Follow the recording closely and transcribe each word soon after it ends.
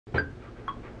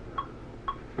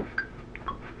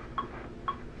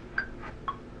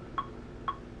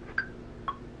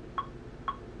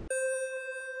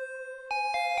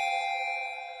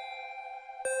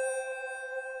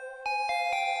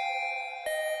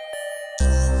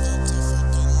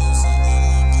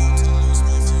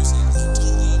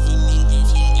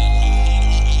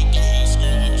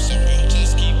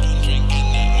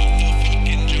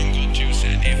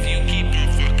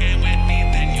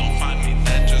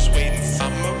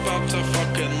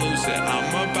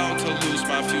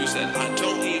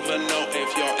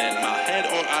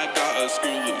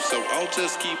So I'll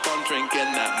just keep on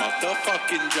drinking that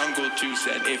motherfucking jungle juice.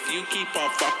 And if you keep on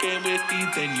fucking with me,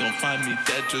 then you'll find me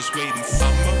dead just waiting.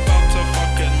 I'm about to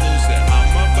fucking lose it.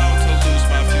 I'm about to lose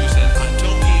my fuse. And I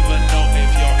don't even know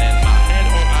if you're in my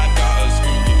head or I got a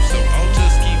screw loose. So I'll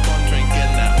just keep on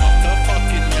drinking that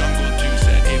motherfucking jungle juice.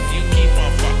 And if you keep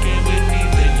on fucking with me,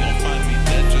 then you'll find me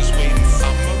dead just waiting.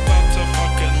 I'm about to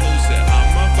fucking lose it.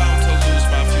 I'm about to lose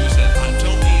my fuse. And I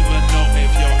don't even know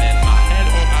if you're in my head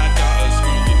or I got a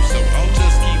screw loose. So I'll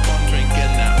just keep on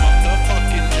drinking that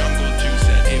motherfucking jungle juice.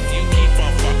 And if you keep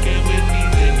on fucking with me,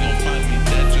 then you'll find me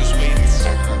dead just waiting.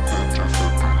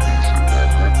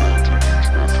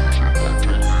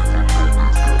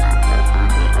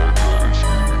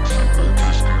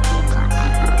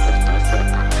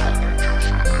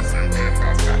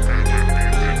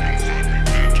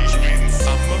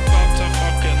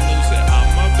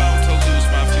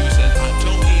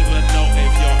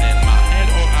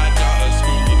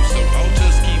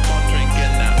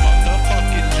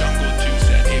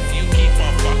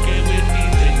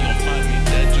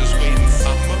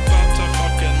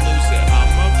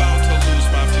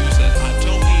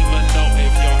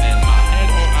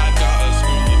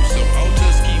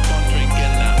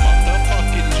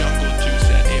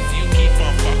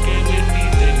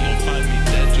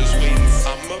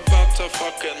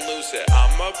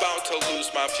 I'm about to lose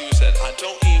my fuse and I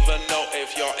don't even know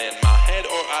if you're in my head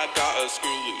or I got a screw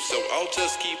loose. So I'll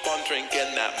just keep on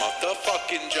drinking that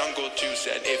motherfucking jungle juice.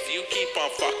 And if you keep on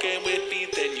fucking with me,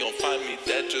 then you'll find me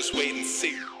dead. Just wait and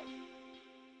see.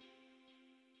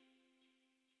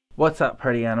 What's up,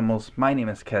 party animals? My name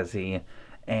is Kezi,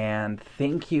 and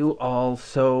thank you all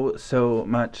so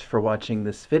much for watching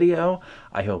this video.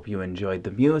 I hope you enjoyed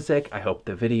the music. I hope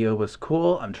the video was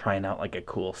cool. I'm trying out like a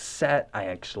cool set. I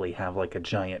actually have like a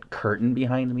giant curtain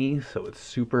behind me, so it's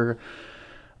super...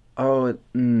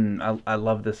 I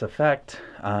love this effect.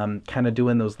 Kind of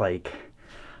doing those like,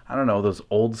 I don't know, those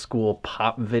old school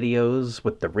pop videos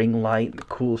with the ring light and the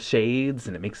cool shades,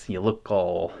 and it makes you look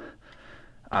all...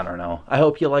 I don't know. I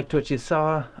hope you liked what you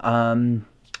saw.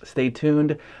 Stay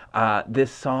tuned.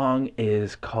 This song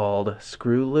is called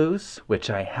Screw Loose, which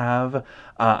I have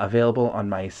available on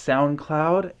my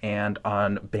SoundCloud and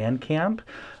on Bandcamp.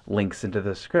 Links in the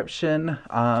description.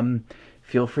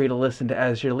 Feel free to listen to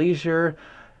as your leisure.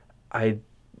 I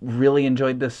really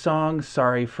enjoyed this song.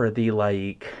 Sorry for the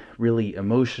like really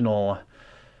emotional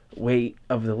weight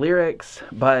of the lyrics,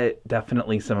 but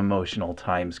definitely some emotional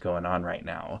times going on right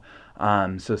now.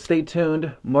 So stay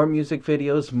tuned. More music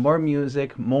videos, more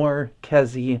music, more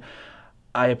Kezi.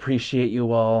 I appreciate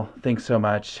you all. Thanks so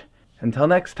much. Until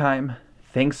next time,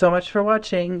 thanks so much for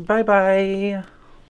watching. Bye bye.